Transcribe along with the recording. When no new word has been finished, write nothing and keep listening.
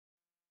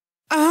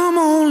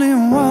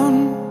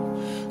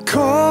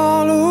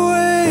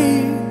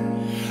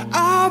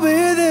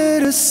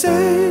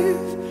save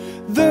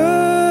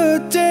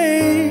the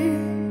day.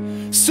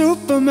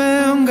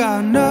 Superman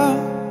got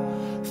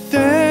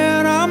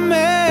nothing on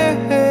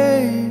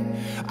me.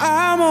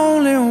 I'm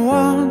only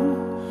one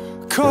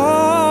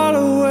call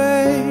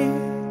away.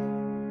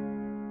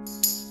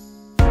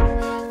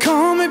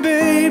 Call me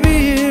baby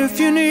if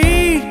you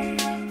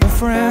need a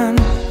friend.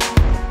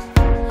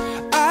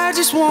 I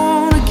just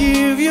wanna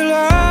give you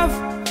love.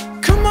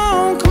 Come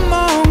on, come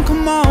on,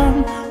 come on.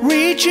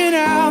 Reaching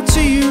out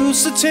to you,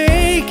 so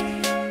take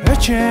a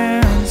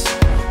chance.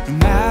 No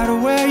matter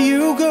where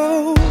you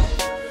go,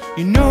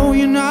 you know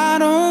you're not